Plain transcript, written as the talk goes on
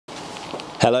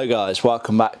Hello guys,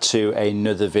 welcome back to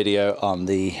another video on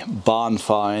the barn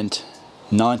find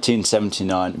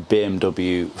 1979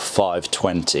 BMW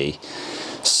 520.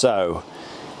 So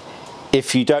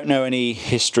if you don't know any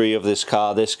history of this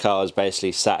car has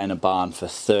basically sat in a barn for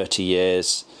 30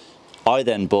 years. I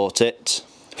then bought it,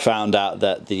 found out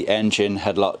that the engine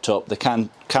had locked up, the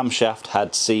camshaft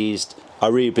had seized. I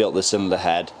rebuilt the cylinder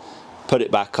head, put it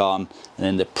back on, and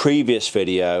in the previous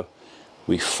video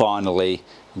we finally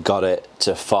got it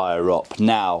to fire up.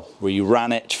 Now, we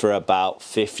ran it for about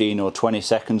 15 or 20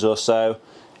 seconds or so.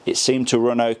 It seemed to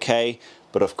run okay,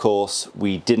 but of course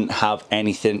we didn't have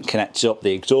anything connected up.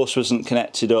 The exhaust wasn't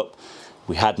connected up.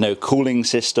 We had no cooling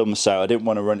system, so I didn't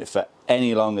want to run it for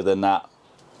any longer than that,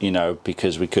 you know,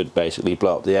 because we could basically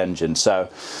blow up the engine. So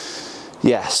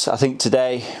yes, I think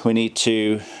today we need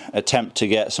to attempt to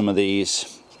get some of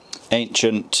these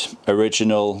ancient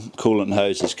original coolant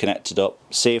hoses connected up,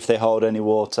 see if they hold any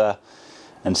water,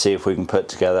 and see if we can put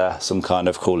together some kind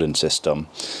of cooling system.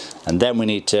 And then we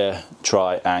need to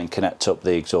try and connect up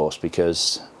the exhaust,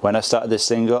 because when I started this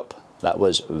thing up, that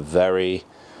was very,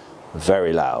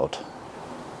 very loud.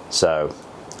 So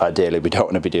ideally we don't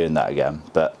want to be doing that again,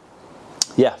 but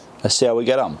yeah, let's see how we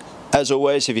get on. As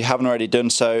always, if you haven't already done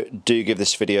so, do give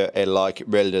this video a like. It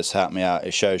really does help me out.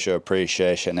 It shows your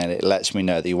appreciation and it lets me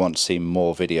know that you want to see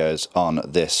more videos on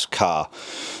this car.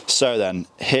 So then,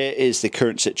 here is the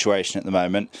current situation at the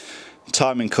moment.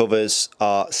 Timing covers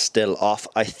are still off.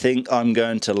 I think I'm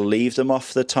going to leave them off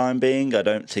for the time being. I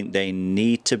don't think they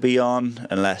need to be on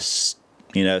unless,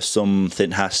 you know,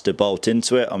 something has to bolt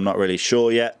into it. I'm not really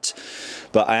sure yet.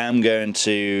 But I am going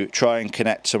to try and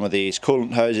connect some of these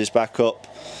coolant hoses back up.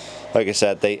 Like I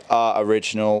said, they are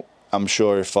original. I'm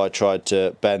sure if I tried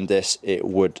to bend this, it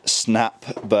would snap.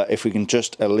 But if we can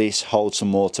just at least hold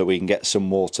some water, we can get some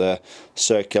water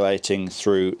circulating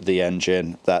through the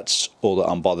engine. That's all that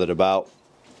I'm bothered about.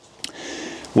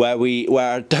 Where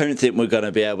I don't think we're going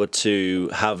to be able to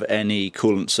have any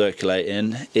coolant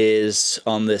circulating is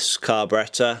on this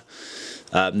carburetor.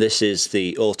 This is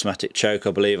the automatic choke,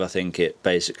 I believe. I think it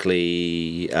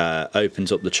basically opens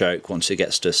up the choke once it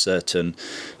gets to a certain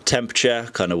temperature,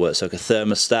 kind of works like a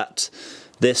thermostat.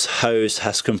 This hose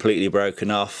has completely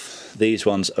broken off. These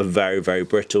ones are very, very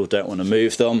brittle, don't want to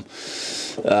move them.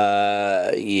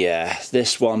 Yeah,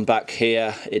 this one back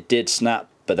here, it did snap,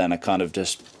 but then I kind of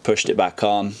just pushed it back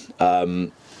on.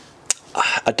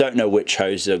 I don't know which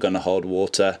hoses are going to hold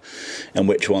water and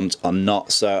which ones are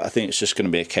not, so I think it's just going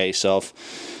to be a case of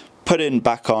putting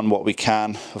back on what we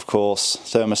can. Of course,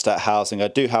 thermostat housing. I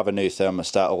do have a new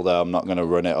thermostat, although I'm not going to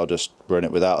run it. I'll just run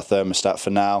it without a thermostat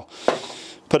for now.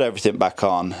 Put everything back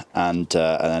on and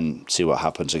then see what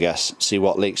happens, I guess. See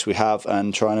what leaks we have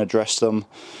and try and address them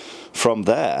from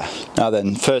there. Now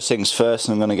then, first things first,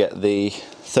 I'm going to get the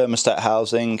thermostat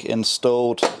housing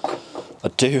installed. I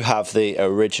do have the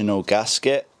original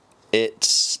gasket.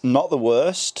 It's not the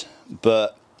worst,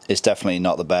 but it's definitely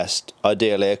not the best.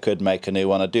 Ideally, I could make a new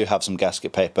one. I do have some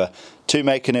gasket paper to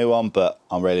make a new one, but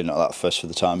I'm really not that fussed for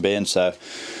the time being, so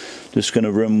just going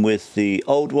to run with the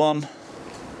old one.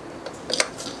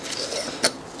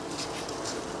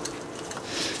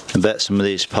 I bet some of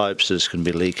these pipes are just going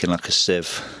to be leaking like a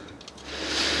sieve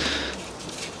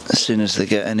as soon as they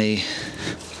get any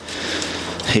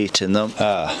heat in them.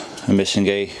 I'm missing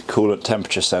a coolant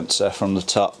temperature sensor from the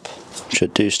top, which I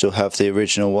do still have the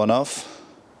original one of.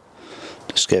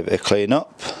 Just gave it a clean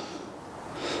up.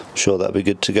 I'm sure that'll be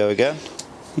good to go again.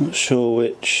 Not sure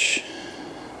which.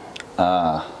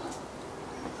 Can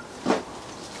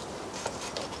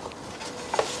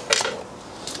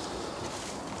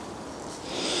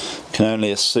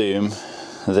only assume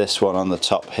this one on the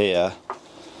top here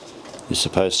is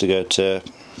supposed to go to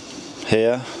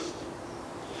here.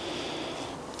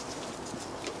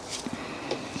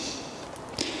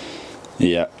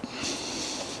 Yeah,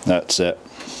 that's it.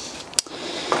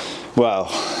 Well,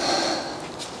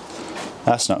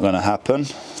 that's not going to happen.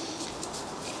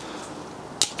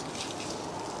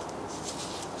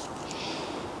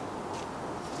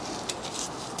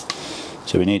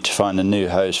 So we need to find a new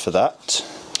hose for that.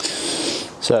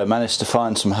 So I managed to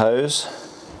find some hose.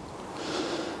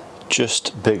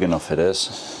 Just big enough it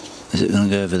is. Is it going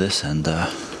to go over this end there?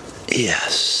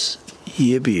 Yes,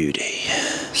 you beauty.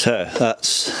 So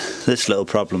that's this little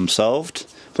problem solved.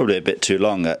 Probably a bit too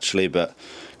long actually, but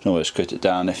you can always cut it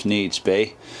down if needs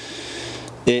be.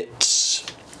 It's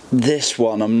this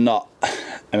one,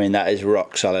 I mean that is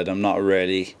rock solid. I'm not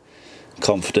really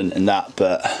confident in that,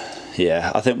 but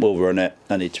yeah, I think we'll run it.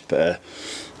 I need to put a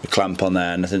clamp on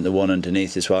there, and I think the one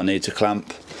underneath as well needs a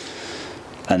clamp.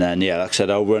 and then yeah, like I said,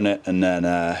 I'll run it, and then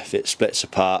if it splits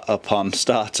apart upon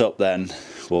startup, then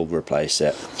we'll replace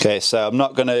it. Okay, so I'm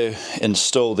not going to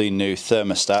install the new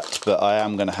thermostat, but I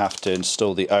am going to have to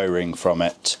install the O-ring from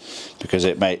it, because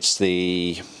it makes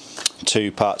the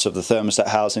two parts of the thermostat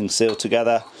housing seal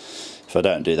together. If I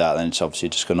don't do that, then it's obviously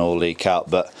just going to all leak out.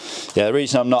 But yeah, the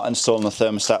reason I'm not installing the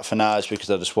thermostat for now is because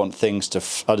I just want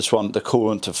I just want the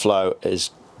coolant to flow as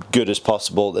good as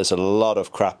possible. There's a lot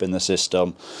of crap in the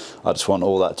system. I just want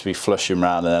all that to be flushing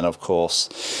around, and then of course,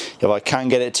 if I can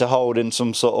get it to hold in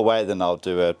some sort of way, then I'll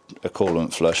do a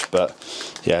coolant flush. But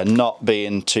yeah, not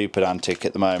being too pedantic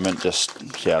at the moment.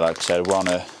 Just yeah, like I said, I want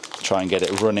to try and get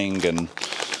it running and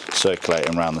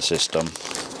circulating around the system.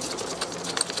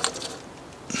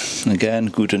 Again,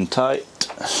 good and tight.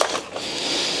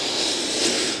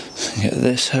 Get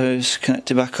this hose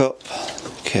connected back up.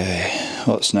 Okay,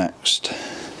 what's next?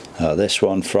 This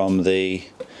one from the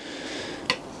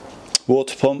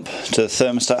water pump to the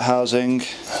thermostat housing.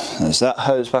 There's that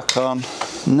hose back on.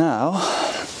 Now,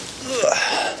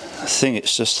 I think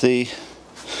it's just the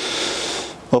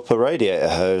upper radiator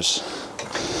hose.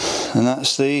 And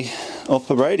that's the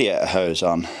upper radiator hose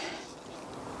on.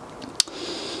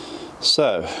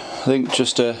 So, I think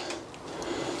just a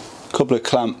couple of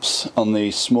clamps on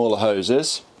the smaller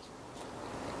hoses,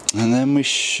 and then we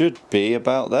should be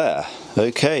about there.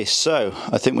 Okay, so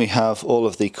I think we have all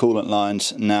of the coolant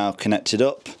lines now connected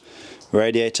up.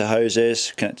 Radiator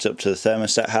hoses connected up to the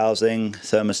thermostat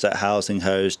housing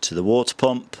hose to the water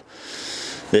pump.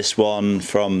 This one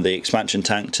from the expansion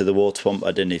tank to the water pump,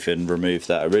 I didn't even remove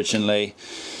that originally.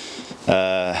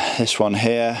 This one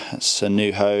here, it's a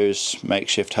new hose,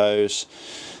 makeshift hose.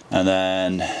 And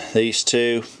then these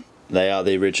two, they are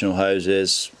the original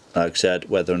hoses. Like I said,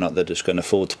 whether or not they're just going to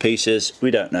fall to pieces, we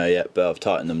don't know yet, but I've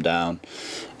tightened them down.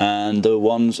 And the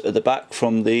ones at the back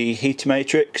from the heater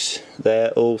matrix,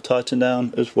 they're all tightened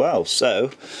down as well.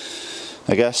 So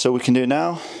I guess all we can do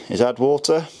now is add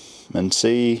water and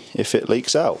see if it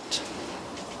leaks out.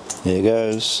 Here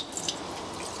goes.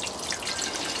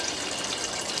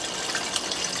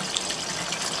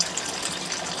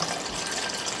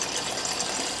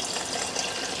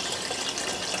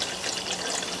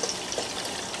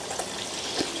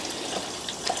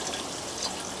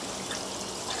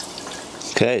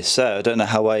 Okay, so I don't know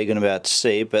how well you're going to be able to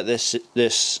see, but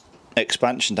this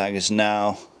expansion tank is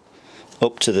now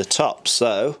up to the top.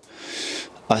 So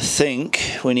I think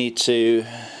we need to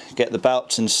get the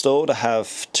belts installed. I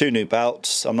have two new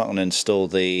belts. I'm not going to install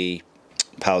the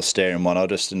power steering one. I'll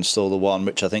just install the one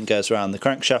which I think goes around the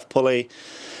crankshaft pulley,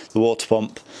 the water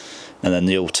pump, and then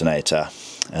the alternator.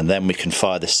 And then we can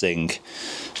fire this thing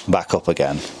back up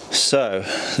again. So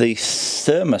the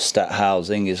thermostat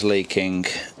housing is leaking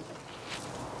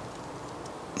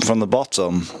from the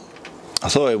bottom. I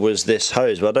thought it was this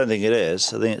hose, but I don't think it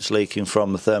is. I think it's leaking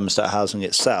from the thermostat housing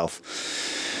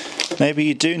itself. Maybe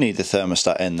you do need the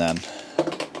thermostat in then.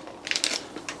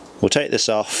 We'll take this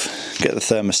off, get the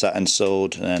thermostat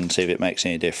installed, and see if it makes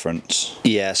any difference.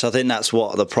 Yeah, so I think that's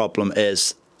what the problem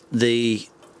is. The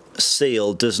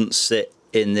seal doesn't sit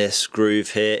in this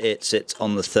groove here, it sits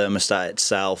on the thermostat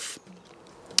itself.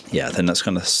 Yeah, I think that's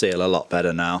going to seal a lot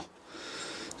better now.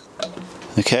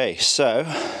 Okay, so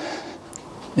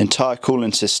entire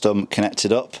cooling system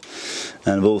connected up,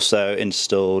 and I've also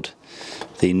installed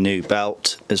the new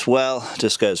belt as well.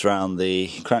 Just goes around the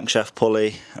crankshaft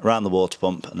pulley, around the water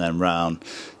pump, and then around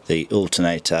the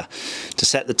alternator. To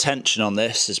set the tension on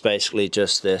this is basically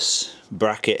just this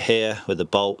bracket here with a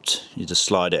bolt. You just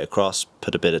slide it across,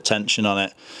 put a bit of tension on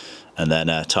it, and then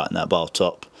tighten that bolt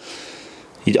up.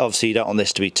 Obviously you don't want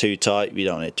this to be too tight, you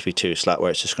don't want it to be too slack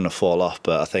where it's just going to fall off,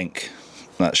 but I think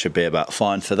that should be about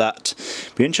fine for that.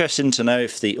 Be interesting to know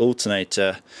if the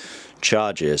alternator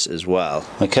charges as well.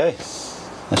 Okay,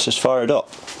 let's just fire it up.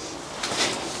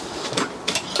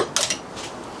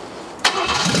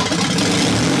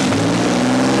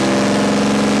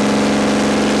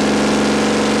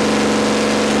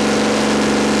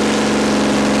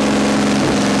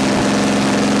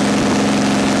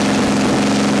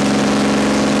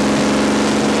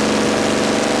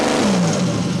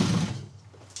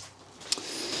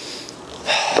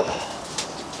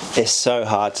 It's so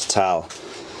hard to tell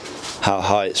how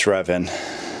high it's revving.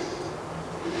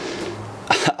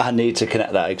 I need to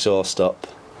connect that exhaust up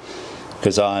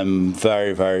because I'm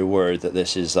very worried that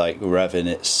this is like revving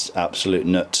its absolute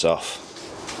nuts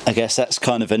off. I guess that's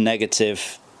kind of a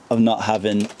negative of not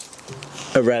having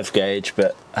a rev gauge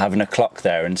but having a clock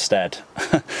there instead.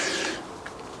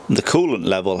 The coolant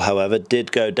level, however,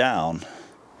 did go down,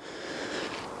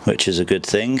 which is a good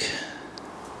thing.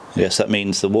 I guess that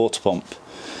means the water pump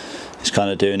is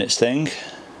kind of doing its thing.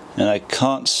 and I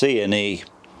can't see any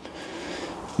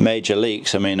major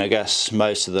leaks. I mean, I guess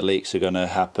most of the leaks are going to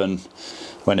happen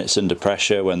when it's under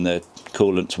pressure, when the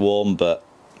coolant's warm, but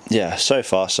yeah, so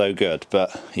far so good.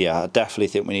 But yeah, I definitely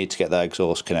think we need to get that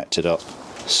exhaust connected up.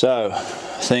 So I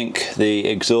think the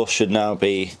exhaust should now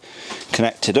be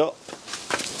connected up.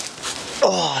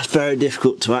 Oh, it's very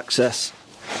difficult to access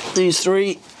these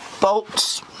 3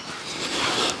 bolts.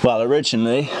 Well,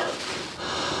 originally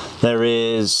there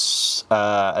is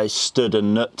a stud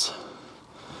and nut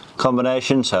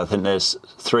combination, so I think there's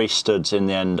 3 studs in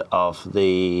the end of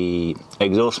the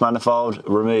exhaust manifold.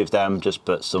 Remove them, just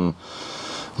put some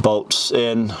bolts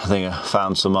in. I think I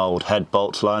found some old head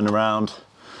bolts lying around.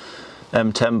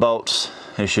 M10 bolts,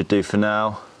 they should do for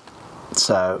now.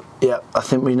 So yeah, I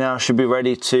think we now should be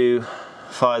ready to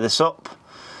fire this up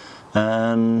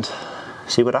and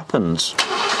see what happens.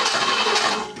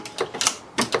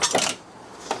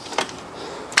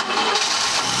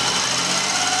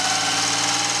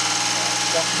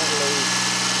 Definitely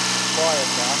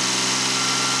quieter.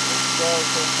 It still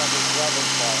seems like it's revving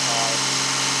quite high.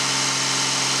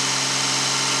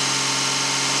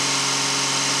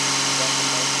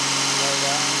 Definitely slow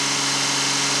down.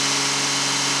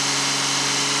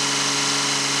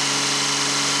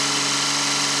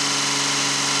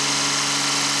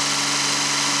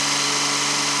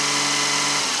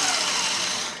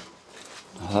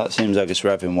 That seems like it's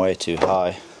revving way too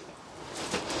high.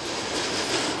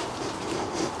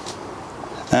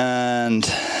 And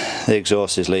the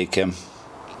exhaust is leaking.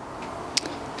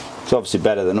 It's obviously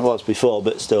better than it was before,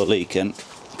 but still leaking.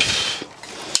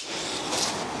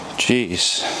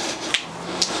 Jeez.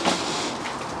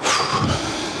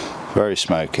 Very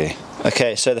smoky.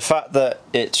 Okay, so the fact that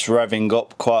it's revving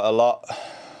up quite a lot,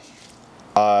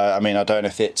 I mean, I don't know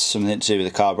if it's something to do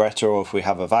with the carburetor or if we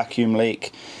have a vacuum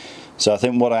leak. So I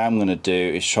think what I am going to do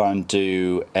is try and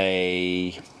do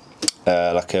a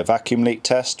like a vacuum leak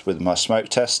test with my smoke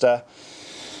tester,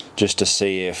 just to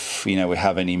see if, you know, we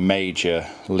have any major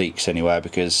leaks anywhere,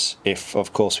 because if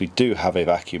of course we do have a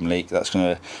vacuum leak, that's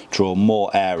going to draw more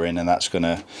air in and that's going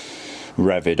to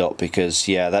rev it up, because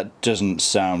yeah, that doesn't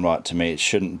sound right to me. It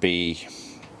shouldn't be,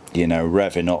 you know,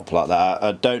 revving up like that.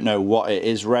 I don't know what it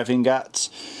is revving at.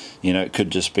 You know, it could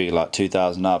just be like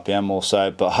 2000 RPM or so,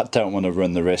 but I don't want to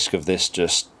run the risk of this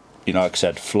just, you know, like I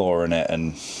said, flooring it.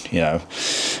 And you know,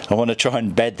 I want to try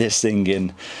and bed this thing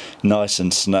in nice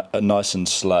and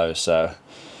slow. So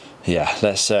yeah,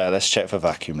 let's check for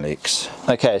vacuum leaks.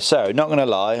 Okay, so not gonna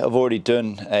lie, I've already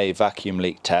done a vacuum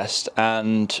leak test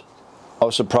and I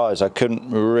was surprised. I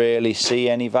couldn't really see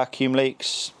any vacuum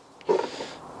leaks.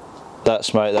 That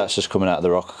smoke, that's just coming out of the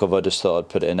rocker cover. I just thought I'd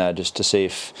put it in there just to see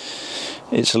if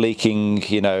it's leaking,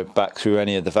 you know, back through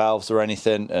any of the valves or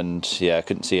anything. And yeah, I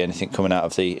couldn't see anything coming out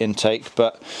of the intake.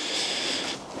 But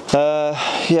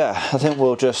yeah, I think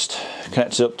we'll just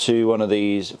connect it up to one of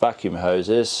these vacuum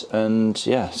hoses and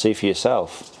yeah, see for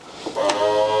yourself.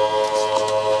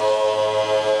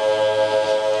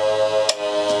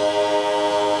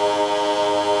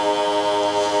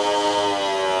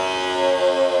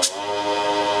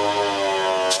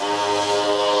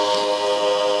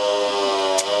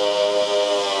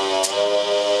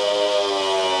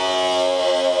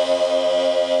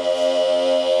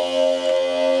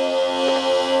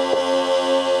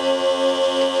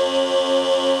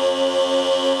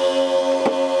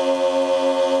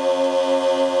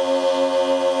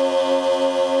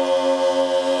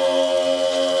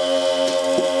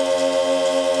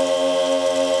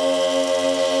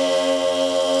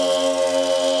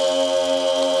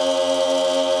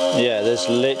 Yeah, there's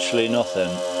literally nothing.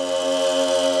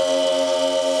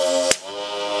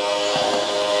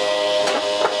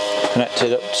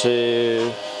 Connected up to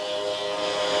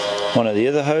one of the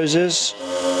other hoses.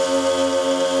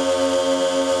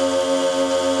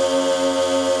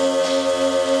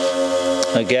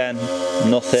 Again,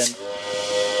 nothing.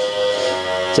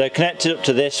 So connected up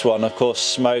to this one, of course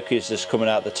smoke is just coming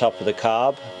out the top of the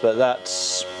carb, but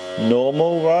that's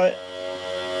normal, right?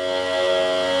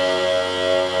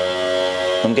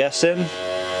 I'm guessing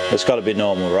it's got to be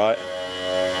normal, right?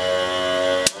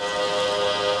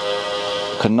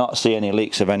 Cannot see any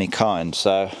leaks of any kind,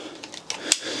 so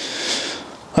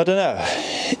I don't know.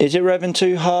 Is it revving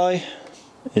too high?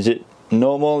 Is it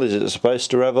normal? Is it supposed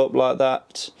to rev up like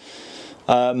that?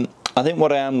 I think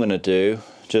what I am going to do,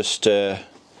 just to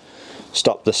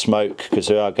stop the smoke, because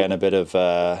we are getting a bit of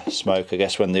smoke, I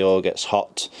guess, when the oil gets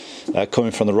hot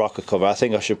coming from the rocker cover. I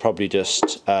think I should probably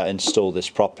just install this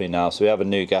properly now. So we have a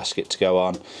new gasket to go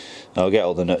on. I'll get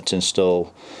all the nuts installed,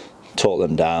 torque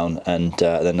them down, and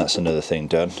then that's another thing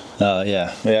done.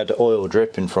 Yeah, we had oil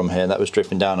dripping from here, that was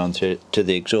dripping down onto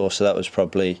the exhaust, so that was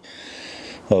probably,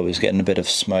 well, we was getting a bit of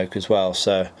smoke as well.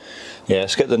 So yeah,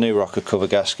 let's get the new rocker cover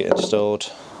gasket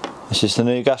installed. This is the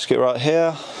new gasket right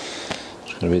here.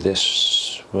 It's going to be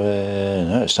this way.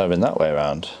 No, it's not even that way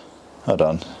around. Hold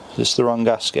on, is this the wrong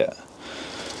gasket?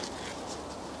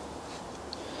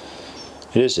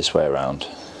 It is this way around.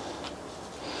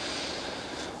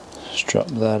 Just drop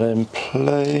that in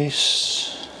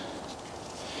place.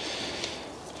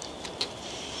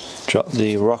 Drop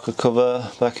the rocker cover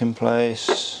back in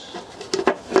place.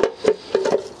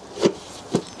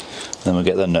 Then we'll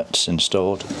get the nuts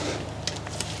installed.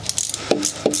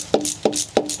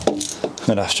 I'm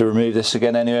going to have to remove this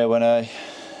again anyway when I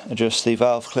adjust the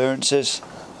valve clearances.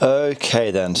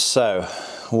 Okay then, so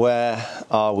where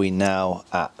are we now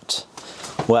at?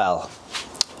 Well,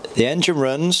 the engine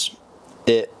runs,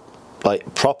 it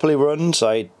like properly runs.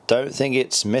 I don't think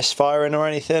it's misfiring or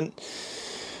anything.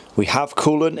 We have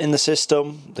coolant in the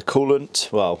system. The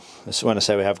coolant, well, when I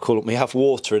say we have coolant, we have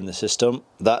water in the system.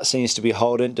 That seems to be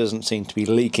holding, doesn't seem to be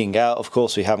leaking out. Of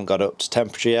course, we haven't got up to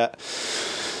temperature yet.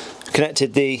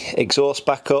 Connected the exhaust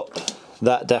back up.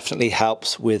 That definitely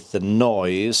helps with the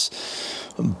noise,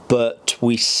 but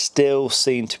we still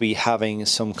seem to be having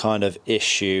some kind of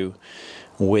issue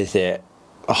with it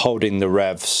holding the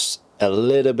revs a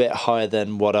little bit higher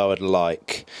than what I would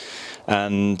like,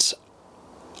 and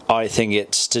I think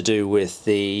it's to do with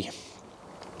the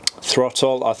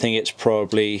throttle. I think it's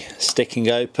probably sticking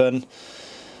open.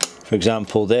 For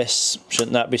example, this,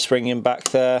 shouldn't that be springing back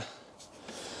there?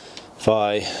 If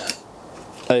I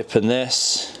open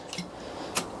this,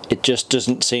 it just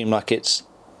doesn't seem like it's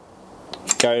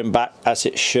going back as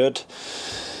it should.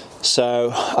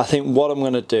 So I think what I'm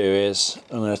going to do is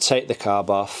I'm going to take the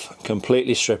carb off,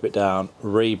 completely strip it down,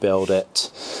 rebuild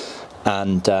it,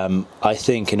 and I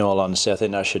think, in all honesty, I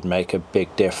think that should make a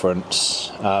big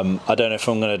difference. I don't know if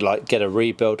I'm going to like get a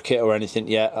rebuild kit or anything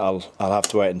yet. I'll have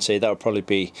to wait and see. That'll probably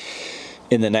be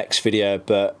in the next video,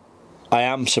 but I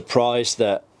am surprised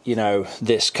that, you know,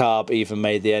 this carb even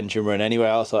made the engine run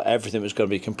anyway. I thought everything was going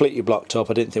to be completely blocked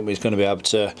up. I didn't think we was going to be able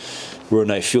to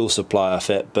run a fuel supply off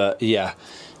it, but yeah,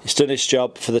 it's done its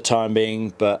job for the time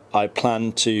being. But I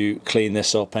plan to clean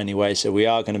this up anyway, so we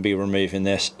are going to be removing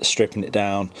this, stripping it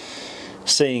down,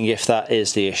 seeing if that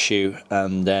is the issue,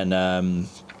 and then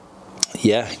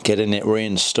yeah, getting it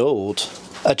reinstalled.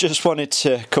 I just wanted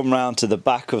to come round to the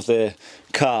back of the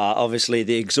car. Obviously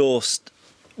the exhaust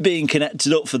being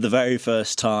connected up for the very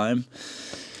first time.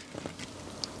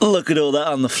 Look at all that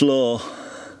on the floor.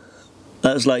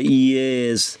 That's like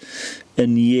years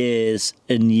and years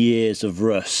and years of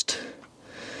rust.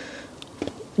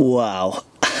 Wow.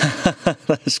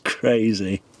 That's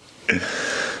crazy.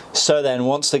 So then,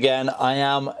 once again, I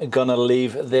am gonna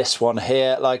leave this one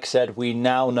here. Like I said, we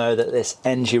now know that this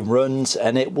engine runs,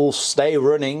 and it will stay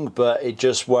running, but it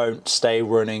just won't stay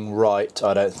running right,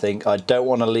 I don't think. I don't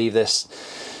want to leave this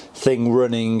thing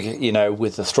running, you know,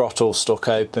 with the throttle stuck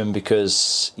open,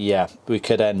 because yeah, we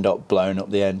could end up blowing up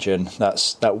the engine.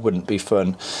 That wouldn't be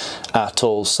fun at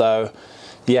all. So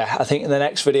yeah, I think in the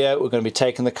next video we're going to be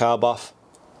taking the carb off,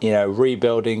 you know,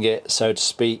 rebuilding it, so to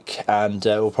speak, and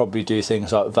we'll probably do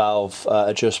things like valve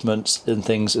adjustments and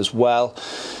things as well.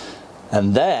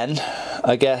 And then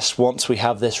I guess once we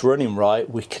have this running right,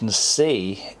 we can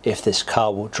see if this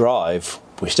car will drive.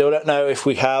 We still don't know if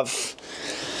we have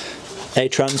a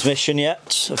transmission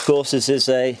yet. Of course, this is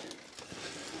a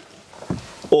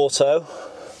auto.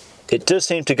 It does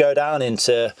seem to go down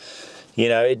into, you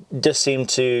know, it does seem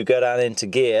to go down into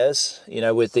gears, you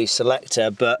know, with the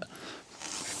selector, but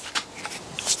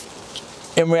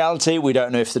in reality we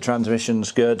don't know if the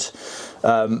transmission's good.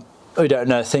 We don't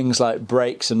know things like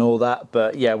brakes and all that,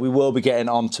 but yeah, we will be getting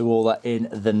onto all that in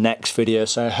the next video.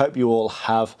 So I hope you all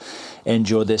have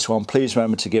enjoyed this one. Please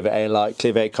remember to give it a like,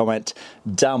 leave a comment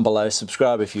down below,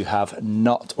 subscribe if you have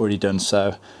not already done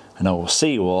so, and I will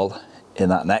see you all in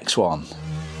that next one.